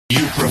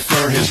You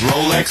prefer his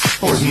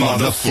Rolex or his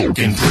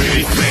motherfucking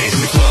pretty face?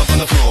 In the club on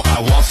the floor, I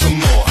want some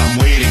more.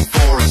 I'm waiting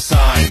for a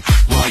sign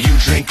while you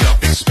drink up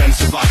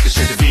expensive vodka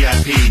straight to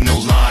VIP, no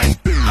line.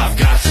 I've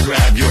got to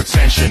grab your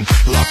attention,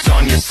 locked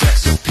on your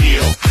sex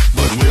appeal.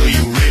 But will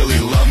you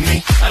really love me?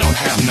 I don't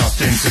have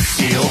nothing to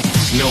steal.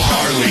 No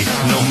Harley,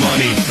 no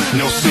money,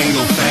 no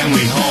single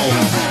family home,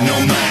 no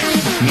Mac,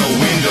 no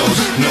Windows,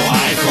 no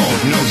iPhone,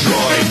 no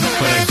Droid.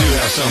 But I do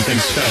have something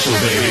special,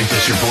 baby,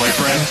 that your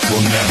boyfriend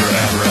will never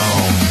ever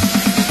own.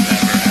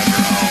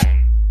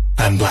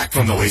 I'm black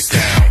from the waist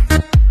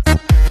down.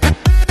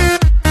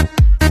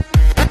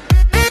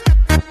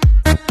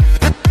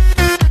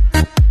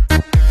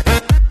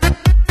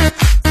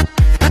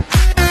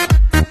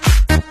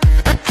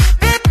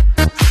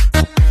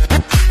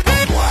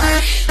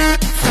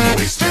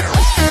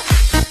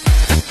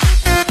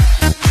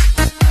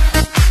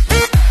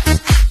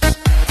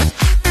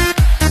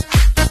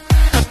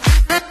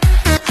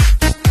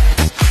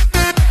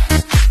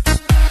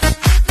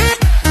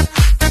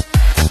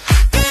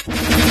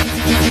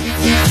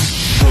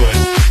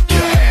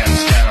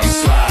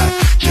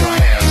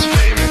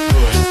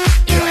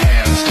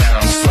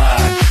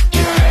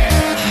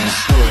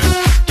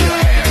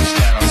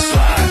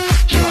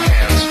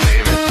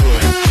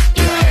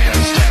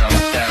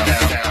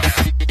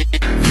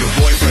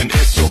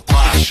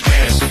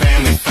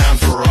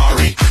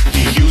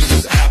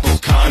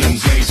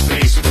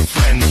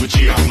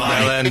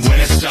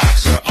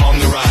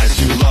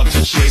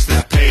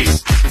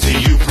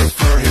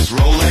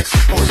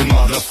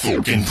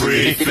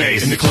 Pretty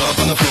face. In the club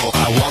on the floor,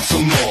 I want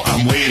some more.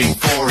 I'm waiting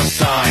for a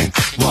sign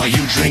while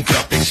you drink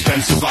up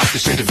expensive vodka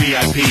straight to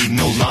VIP,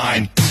 no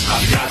line.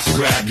 I've got to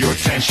grab your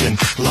attention,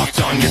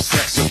 locked on your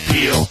sex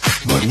appeal.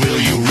 But will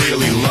you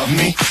really love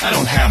me? I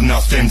don't have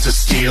nothing to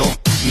steal.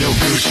 No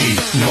Gucci,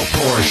 no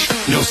Porsche,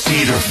 no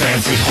Cedar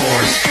fancy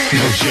horse,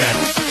 no jet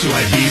to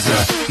Ibiza,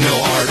 no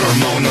art or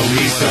Mona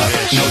Lisa,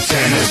 no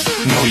tennis,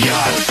 no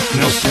yacht,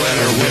 no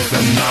sweater with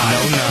a knot,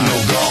 no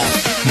golf,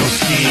 no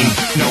skiing,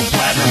 no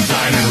platinum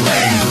diamond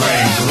ring,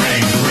 ring,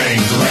 ring,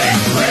 ring, ring,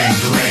 ring,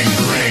 ring,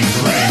 ring,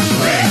 ring,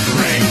 ring,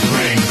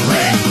 ring,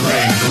 ring,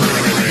 ring, ring,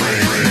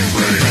 ring,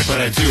 ring. But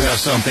I do have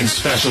something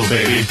special,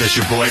 baby, that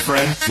your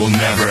boyfriend will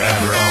never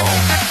ever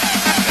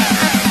own.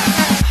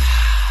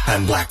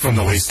 I'm black from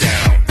the waist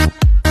down.